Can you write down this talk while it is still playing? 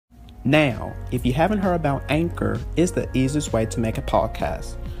Now, if you haven't heard about Anchor, it's the easiest way to make a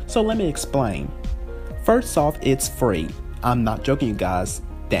podcast. So let me explain. First off, it's free. I'm not joking, you guys.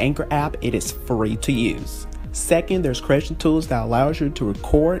 The Anchor app, it is free to use. Second, there's creation tools that allows you to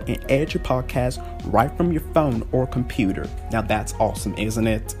record and edit your podcast right from your phone or computer. Now that's awesome, isn't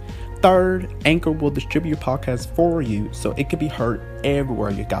it? Third, Anchor will distribute your podcast for you so it can be heard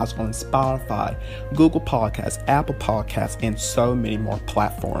everywhere, you guys, on Spotify, Google Podcasts, Apple Podcasts, and so many more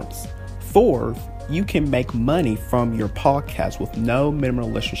platforms. Fourth, you can make money from your podcast with no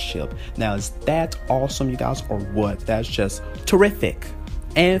minimum listenership. Now, is that awesome, you guys, or what? That's just terrific.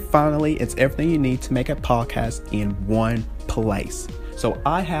 And finally, it's everything you need to make a podcast in one place. So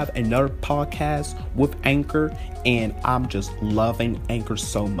I have another podcast with Anchor, and I'm just loving Anchor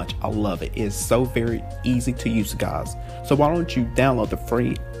so much. I love it. It's so very easy to use, guys. So why don't you download the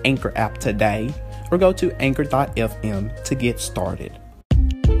free Anchor app today or go to anchor.fm to get started.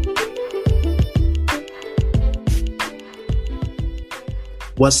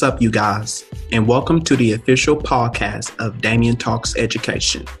 What's up, you guys? And welcome to the official podcast of Damien Talks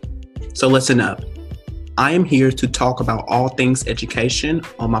Education. So listen up. I am here to talk about all things education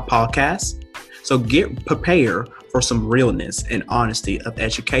on my podcast. So get prepared for some realness and honesty of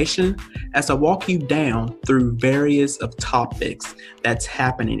education as I walk you down through various of topics that's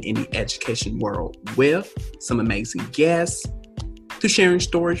happening in the education world with some amazing guests, to sharing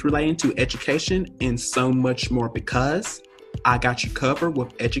stories relating to education and so much more, because I got you covered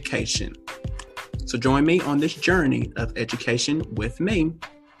with education. So join me on this journey of education with me.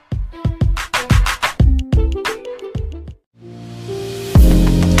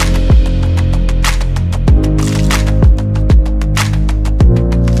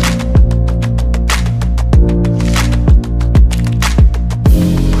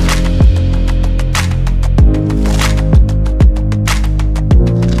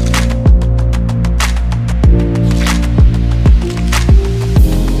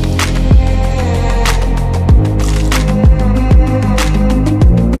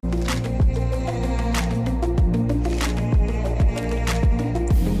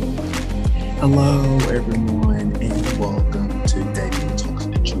 Hello, everyone, and welcome to Damien Talks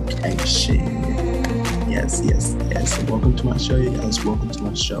Education. Yes. Welcome to my show, you guys. Welcome to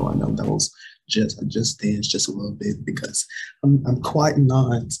my show. I know that was I just danced just a little bit because I'm quite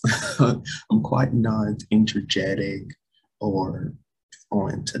not I'm quite not energetic or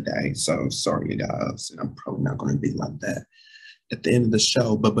on today. So sorry, you guys. I'm probably not going to be like that at the end of the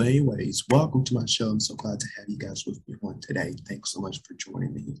show. But anyways, welcome to my show. I'm so glad to have you guys with me on today. Thanks so much for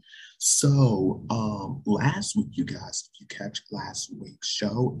joining me. So last week, you guys, if you catch last week's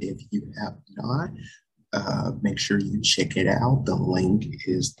show, if you have not, make sure you check it out. The link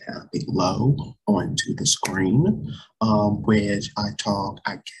is down below onto the screen, which I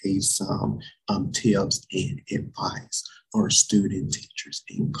gave some tips and advice for student teachers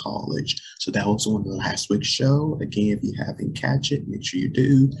in college. So that was on the last week's show. Again, if you haven't catch it, make sure you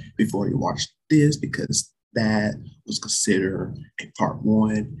do before you watch this, because that was considered a part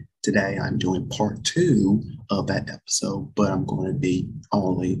one. Today, I'm doing part two of that episode, but I'm going to be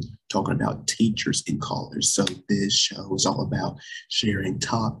only talking about teachers in college. So this show is all about sharing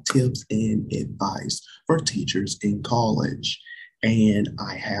top tips and advice for teachers in college. And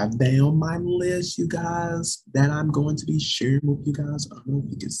I have down my list, you guys, that I'm going to be sharing with you guys. I don't know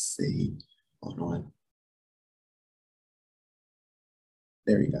if you can see. Hold on.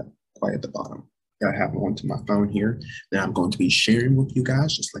 There you go, quite at the bottom. I have one to my phone here that I'm going to be sharing with you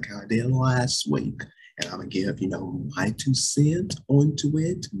guys, just like how I did last week. And I'm going to give, my 2 cents onto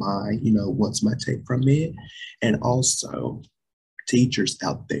it, what's my take from it. And also, teachers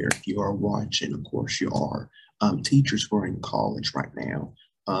out there, if you are watching, of course you are, teachers who are in college right now,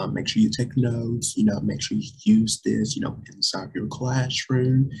 make sure you take notes, make sure you use this, inside your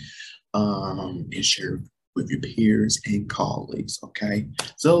classroom, and share with your peers and colleagues, okay?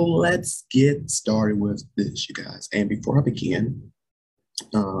 So let's get started with this, you guys. And before I begin,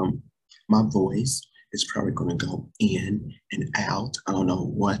 my voice is probably going to go in and out. I don't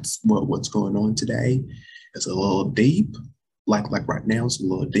know what's going on today. It's a little deep, like right now it's a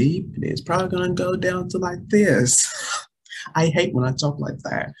little deep, and it's probably going to go down to like this. I hate when I talk like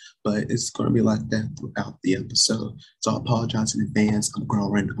that, but it's going to be like that throughout the episode. So I apologize in advance. I'm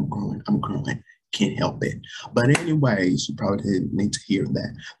growing. Can't help it. But anyways, you probably didn't need to hear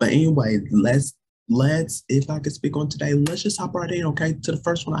that. But anyway, let's, if I could speak on today, let's just hop right in, okay, to the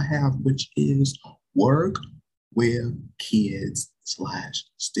first one I have, which is work with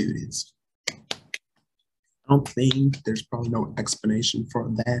kids/students. I don't think there's probably no explanation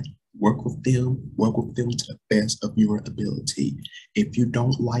for that Work with them to the best of your ability. If you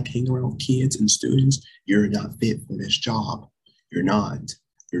don't like hanging around kids and students, you're not fit for this job. You're not.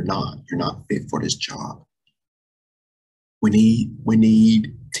 You're not fit for this job. We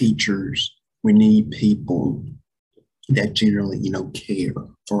need teachers. We need people that generally, care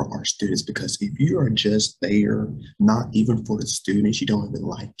for our students. Because if you are just there, not even for the students, you don't even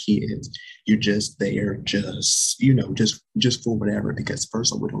like kids, you're just there, just for whatever. Because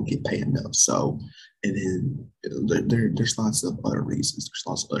first of all, we don't get paid enough. So, and then there's lots of other reasons. There's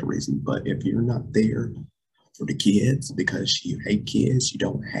lots of other reasons. But if you're not there for the kids because you hate kids, you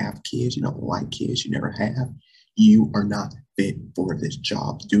don't have kids, you don't like kids, you never have, you are not fit for this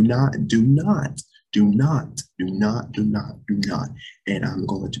job. Do not, do not, do not, do not, do not, do not. And I'm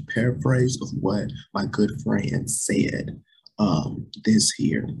going to paraphrase of what my good friend said. This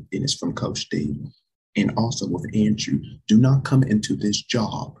here, and it's from Coach D, and also with Andrew. Do not come into this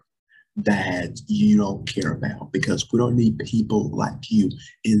job that you don't care about, because we don't need people like you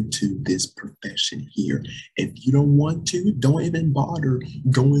into this profession here. If you don't want to, don't even bother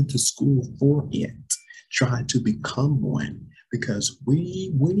going to school for it. Try to become one, because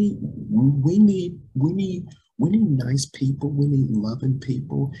we need nice people. We need loving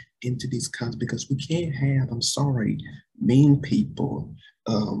people into these kinds, because we can't have, I'm sorry, mean people,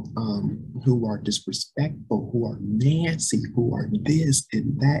 who are disrespectful, who are nasty, who are this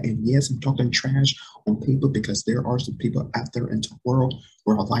and that. And yes, I'm talking trash on people, because there are some people out there in the world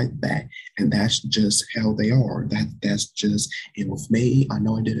who are like that, and that's just how they are. That's just, and with me, I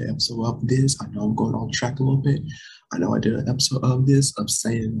know I did an episode of this. I know I'm going on track a little bit. I know I did an episode of this, of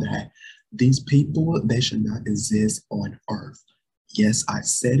saying that these people, they should not exist on earth. Yes, I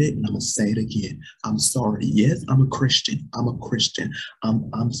said it, and I'm gonna say it again. I'm sorry. Yes, I'm a Christian. I'm a Christian.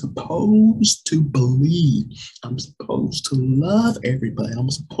 I'm supposed to believe. I'm supposed to love everybody. I'm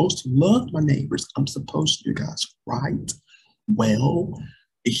supposed to love my neighbors. I'm supposed to, you guys, right? Well,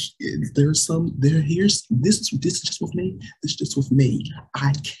 there's some there. Here's this is just with me. This is just with me.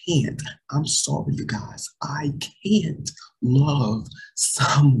 I can't. I'm sorry, you guys. I can't love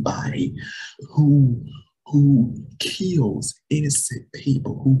somebody who kills innocent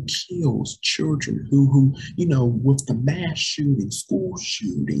people, who kills children, who with the mass shootings, school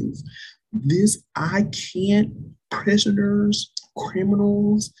shootings. This I can't. Prisoners,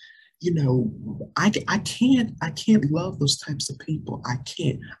 criminals. I can't love those types of people. I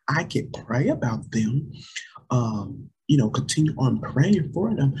can't. I can pray about them. Continue on praying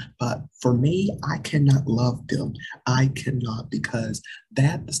for them. But for me, I cannot love them. I cannot, because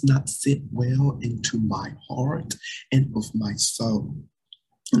that does not sit well into my heart and with my soul.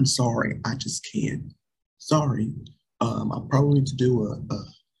 I'm sorry, I just can't. Sorry. I probably need to do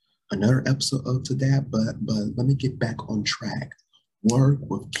another episode of to that, but let me get back on track. Work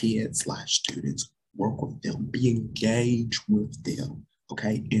with kids slash students. Work with them. Be engaged with them.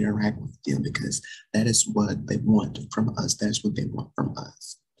 Okay, interact with them, because that is what they want from us. That's what they want from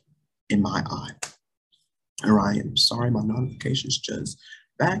us, in my eye. All right, I'm sorry, my notifications just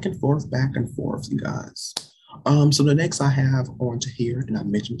back and forth, you guys. So the next I have on to here, and I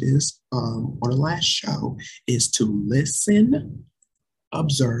mentioned this on the last show, is to listen,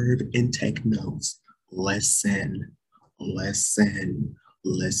 observe, and take notes. Listen,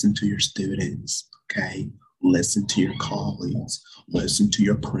 listen to your students, okay? Listen to your colleagues, listen to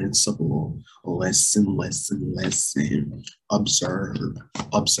your principal, listen, observe,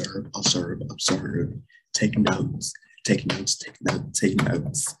 observe, take notes, take notes, take notes, take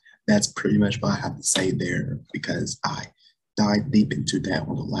notes. That's pretty much what I have to say there, because I dive deep into that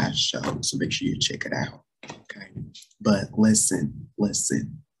on the last show. So make sure you check it out. Okay. But listen.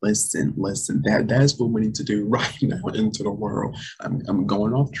 That's what we need to do right now into the world. I'm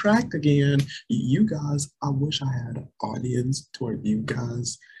going off track again. You guys, I wish I had an audience to where you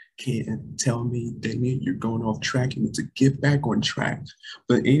guys can tell me, Damien, you're going off track. You need to get back on track.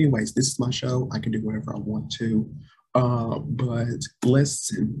 But anyways, this is my show. I can do whatever I want to. But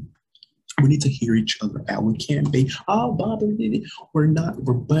listen, we need to hear each other out. We can't be, oh, Bob,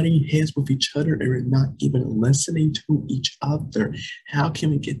 we're butting heads with each other, and we're not even listening to each other. How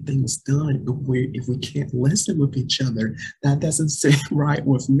can we get things done if we can't listen with each other? That doesn't sit right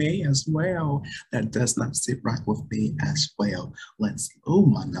with me as well. That does not sit right with me as well.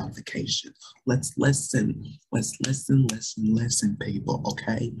 My notification. Let's listen. Let's listen, people,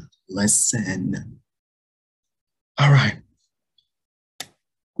 okay? Listen. All right.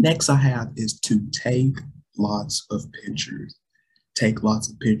 Next I have is to take lots of pictures. Take lots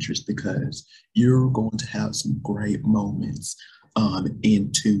of pictures, because you're going to have some great moments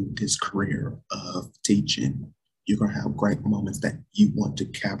into this career of teaching. You're going to have great moments that you want to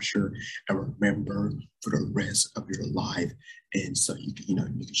capture and remember for the rest of your life. And so you can, you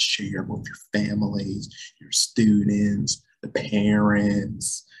can share with your families, your students, the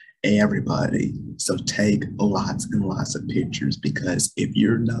parents, everybody. So take lots and lots of pictures, because if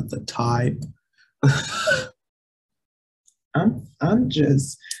you're not the type, I'm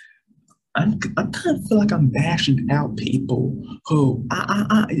just I kind of feel like I'm bashing out people who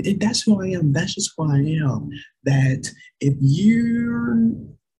that's who I am. That's just who I am. That if you're,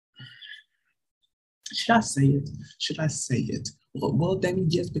 should I say it? Should I say it? Well, then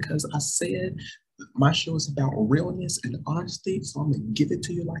yes, because I said my show is about realness and honesty, so I'm gonna give it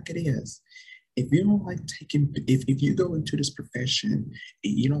to you like it is. If you don't like taking, if you go into this profession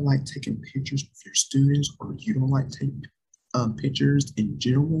and you don't like taking pictures with your students, or you don't like taking pictures in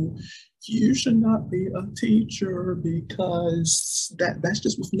general, you should not be a teacher, because that's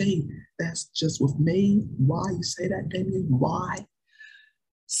just with me. That's just with me. Why you say that, Damien? Why?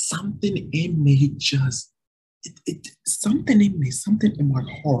 Something in me just something in me, something in my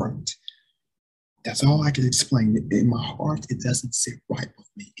heart. That's all I can explain. In my heart, it doesn't sit right with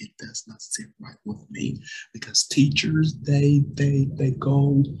me. It does not sit right with me, because teachers, they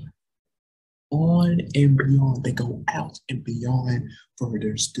go on and beyond. They go out and beyond for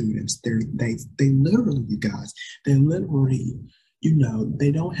their students. They literally, you guys, they literally,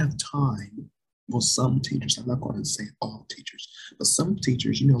 they don't have time. Well, some teachers, I'm not going to say all teachers, but some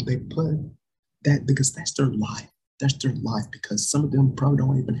teachers, they put that, because that's their life. That's their life, because some of them probably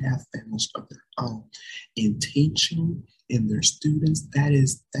don't even have families of their own. In teaching and their students, that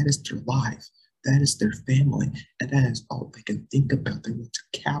is their life. That is their family, and that is all they can think about. They want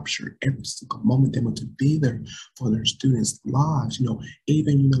to capture every single moment. They want to be there for their students' lives.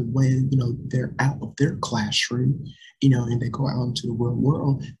 Even when they're out of their classroom, and they go out into the real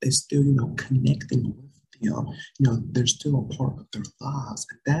world, they still connecting with them. They're still a part of their lives,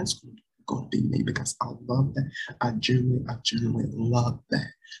 and that's going to be me, because I love that. I genuinely love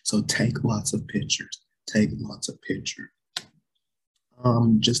that. So take lots of pictures. Take lots of pictures.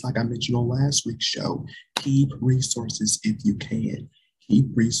 Just like I mentioned on last week's show, keep resources if you can. Keep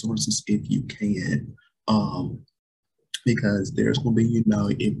resources if you can. Because there's going to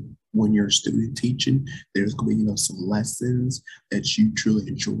be, when you're a student teaching, there's going to be, some lessons that you truly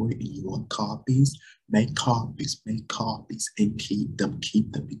enjoy and you want copies. Make copies, and keep them,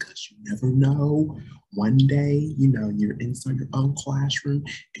 because you never know. One day, you're inside your own classroom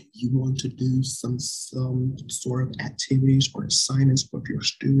and you want to do some sort of activities or assignments with your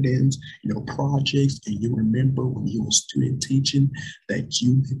students, projects, and you remember when you were student teaching that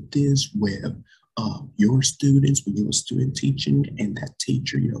you did this with your students when you were student teaching, and that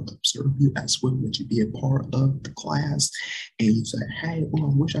teacher, observe you as well, would you be a part of the class, and you say, hey, I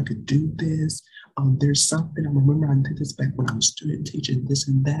wish I could do this. There's something, I remember I did this back when I was student teaching, this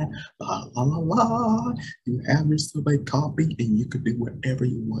and that, la, la, la, la. You have yourself a copy, and you could do whatever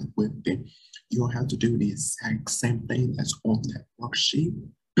you want with it. You don't have to do the exact same thing that's on that worksheet.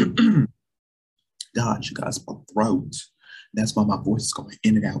 God, you guys, my throat. That's why my voice is going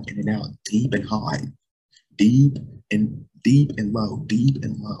in and out, deep and high, deep and low, deep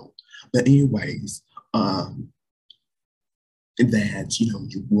and low. But anyways, that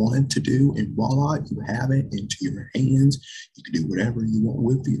you want to do, and voila, you have it into your hands. You can do whatever you want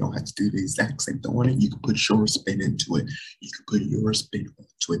with it. You don't have to do the exact same thing on it. You can put your spin into it. You can put your spin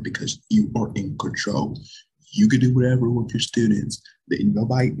onto it, because you are in control. You can do whatever with your students.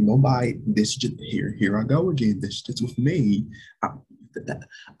 Nobody, this is just, here I go again. This is just with me. I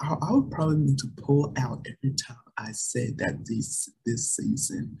would probably need to pull out every time I said that this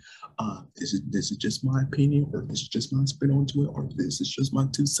season, this is just my opinion, or this is just my spin onto it, or this is just my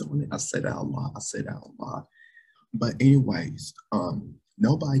 2 cents on it. I said out loud. But anyways,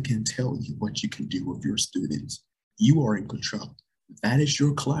 nobody can tell you what you can do with your students. You are in control. That is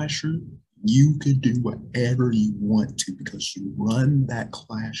your classroom. You can do whatever you want to, because you run that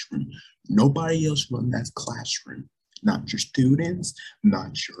classroom. Nobody else runs that classroom. Not your students,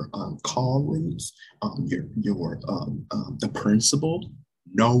 not your colleagues, the principal.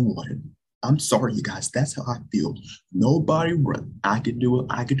 No one. I'm sorry, you guys. That's how I feel. Nobody run. I could do an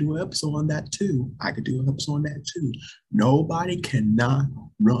episode on that too. Nobody cannot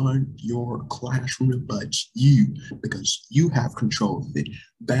run your classroom but you, because you have control of it.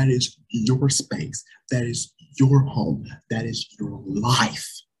 That is your space. That is your home. That is your life.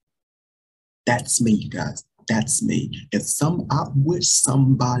 That's me, guys. That's me. I wish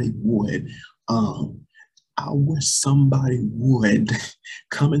somebody would I wish somebody would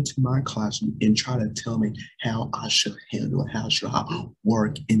come into my classroom and try to tell me how I should handle it, how should I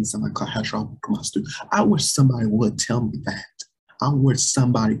work inside my class, how should I work with my students. I wish somebody would tell me that. I wish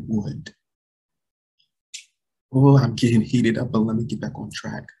somebody would. Oh, I'm getting heated up, but let me get back on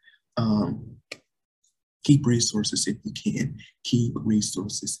track. Um, Keep resources if you can. Keep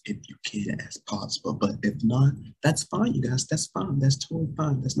resources if you can as possible. But if not, that's fine, you guys. That's fine. That's totally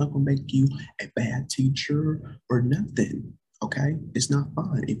fine. That's not going to make you a bad teacher or nothing. Okay? It's not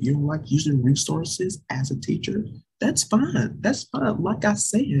fine. If you don't like using resources as a teacher, that's fine. That's fine. Like I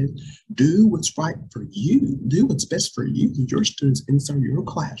said, do what's right for you. Do what's best for you and your students inside your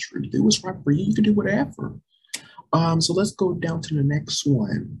classroom. Do what's right for you. You can do whatever. So let's go down to the next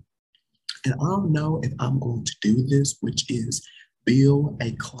one. And I don't know if I'm going to do this, which is build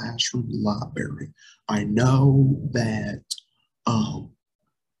a classroom library. I know that I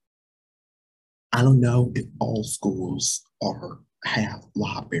don't know if all schools have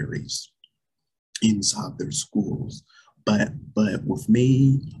libraries inside their schools, but with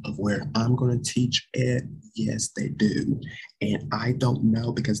me of where I'm going to teach at, yes, they do. And I don't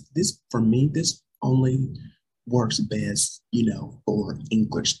know because this for me this only works best, for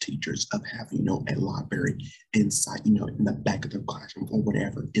English teachers of having, a library inside, in the back of their classroom or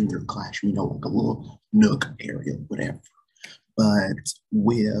whatever in their classroom, like a little nook area, whatever. But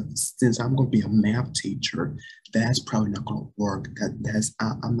since I'm going to be a math teacher, that's probably not going to work.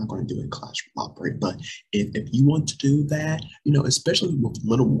 I'm not going to do a classroom library. But if you want to do that, especially with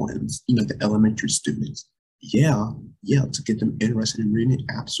little ones, the elementary students, yeah, to get them interested in reading,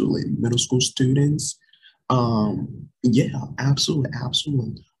 absolutely. Middle school students, yeah, absolutely,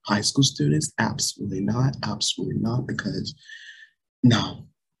 absolutely. High school students, absolutely not, because no,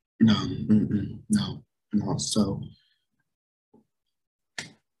 no, no, no. So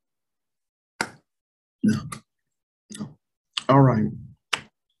no, no. All right.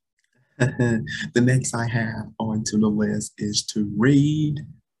 The next I have onto the list is to read,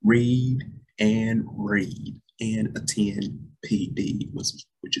 and attend PD,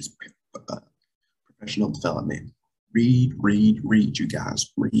 which is professional development. Read, you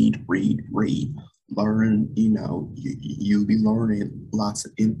guys. Read. Learn, you'll be learning lots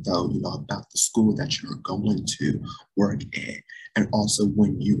of info, about the school that you're going to work at. And also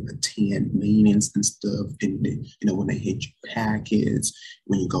when you attend meetings and stuff, and when they hit your packets,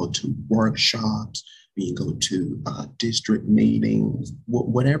 when you go to workshops, when you go to district meetings,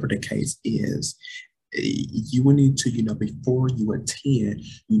 whatever the case is, you will need to, before you attend,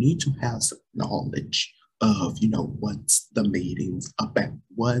 you need to have some knowledge of, what's the meetings about,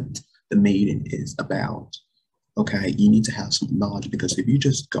 what the meeting is about. Okay, you need to have some knowledge because if you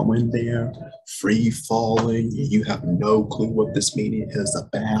just go in there free falling, you have no clue what this meeting is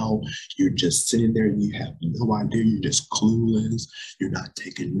about. You're just sitting there and you have no idea. You're just clueless. You're not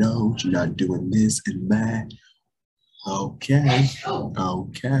taking notes. You're not doing this and that. Okay.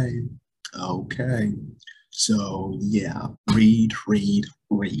 So yeah, read,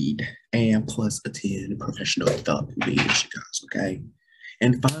 and plus attend professional development meetings, you guys, okay?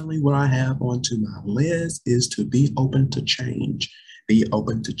 And finally, what I have onto my list is to be open to change. Be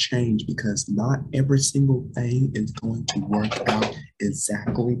open to change because not every single thing is going to work out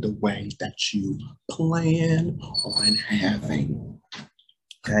exactly the way that you plan on having.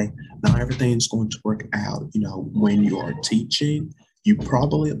 Okay, not everything is going to work out. When you are teaching, you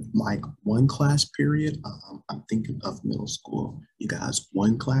probably like one class period. I'm thinking of middle school. You guys,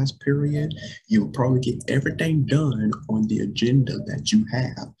 one class period, you'll probably get everything done on the agenda that you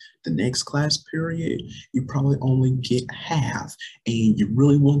have. The next class period, you probably only get half, and you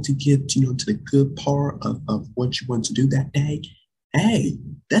really want to get, to the good part of what you want to do that day. Hey,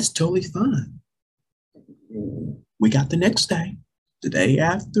 that's totally fine. We got the next day. The day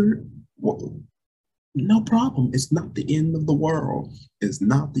after, well, no problem. It's not the end of the world. It's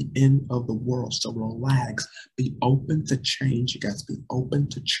not the end of the world. So relax. Be open to change. You guys be open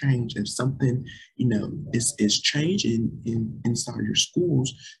to change. If something, is changing inside your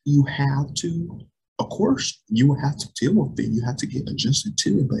schools, you have to, of course, you will have to deal with it. You have to get adjusted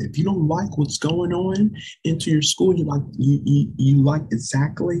to it. But if you don't like what's going on into your school, you like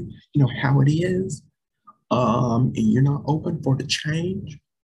exactly, how it is, and you're not open for the change,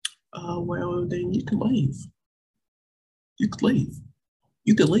 well, then you can leave. You could leave.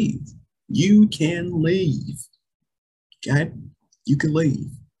 You can leave. You can leave. Okay? You can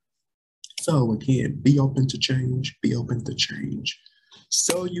leave. So again, be open to change. Be open to change.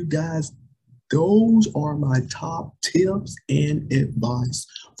 So you guys, those are my top tips and advice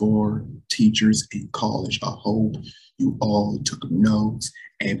for teachers in college. I hope you all took notes,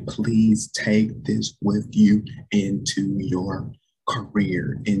 and please take this with you into your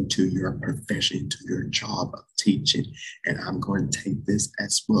career, into your profession, into your job of teaching. And I'm going to take this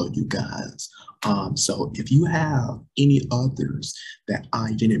as well, you guys. So if you have any others that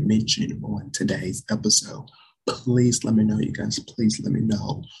I didn't mention on today's episode, please let me know, you guys. Please let me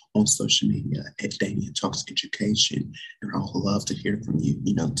know on social media at Damien Talks Education. And I'll love to hear from you,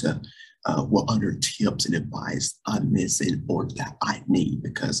 to what other tips and advice I'm missing or that I need,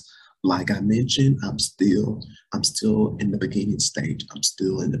 because like I mentioned, I'm still in the beginning stage. I'm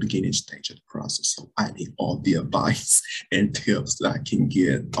still in the beginning stage of the process. So I need all the advice and tips that I can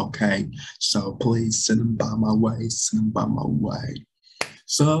get. Okay. So please send them by my way. Send them by my way.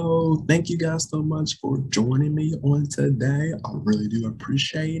 So thank you guys so much for joining me on today. I really do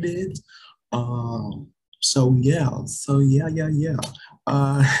appreciate it. So yeah.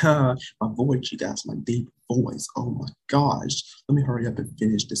 My voice, you guys, my deep voice. Oh my gosh. Let me hurry up and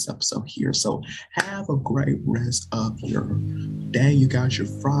finish this episode here. So have a great rest of your day, you guys, your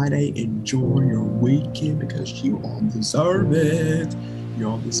Friday. Enjoy your weekend because you all deserve it. You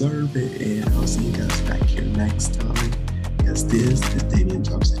all deserve it. And I'll see you guys back here next time. Yes, this is Damien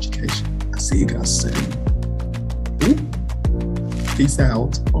Talks Education. I'll see you guys soon. Ooh. Peace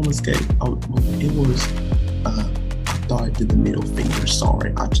out. Almost gave. It was. I thought I did the middle finger.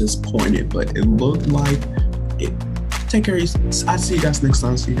 Sorry, I just pointed, but it looked like it. Take care. I'll see you guys next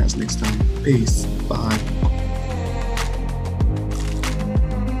time. Peace. Bye.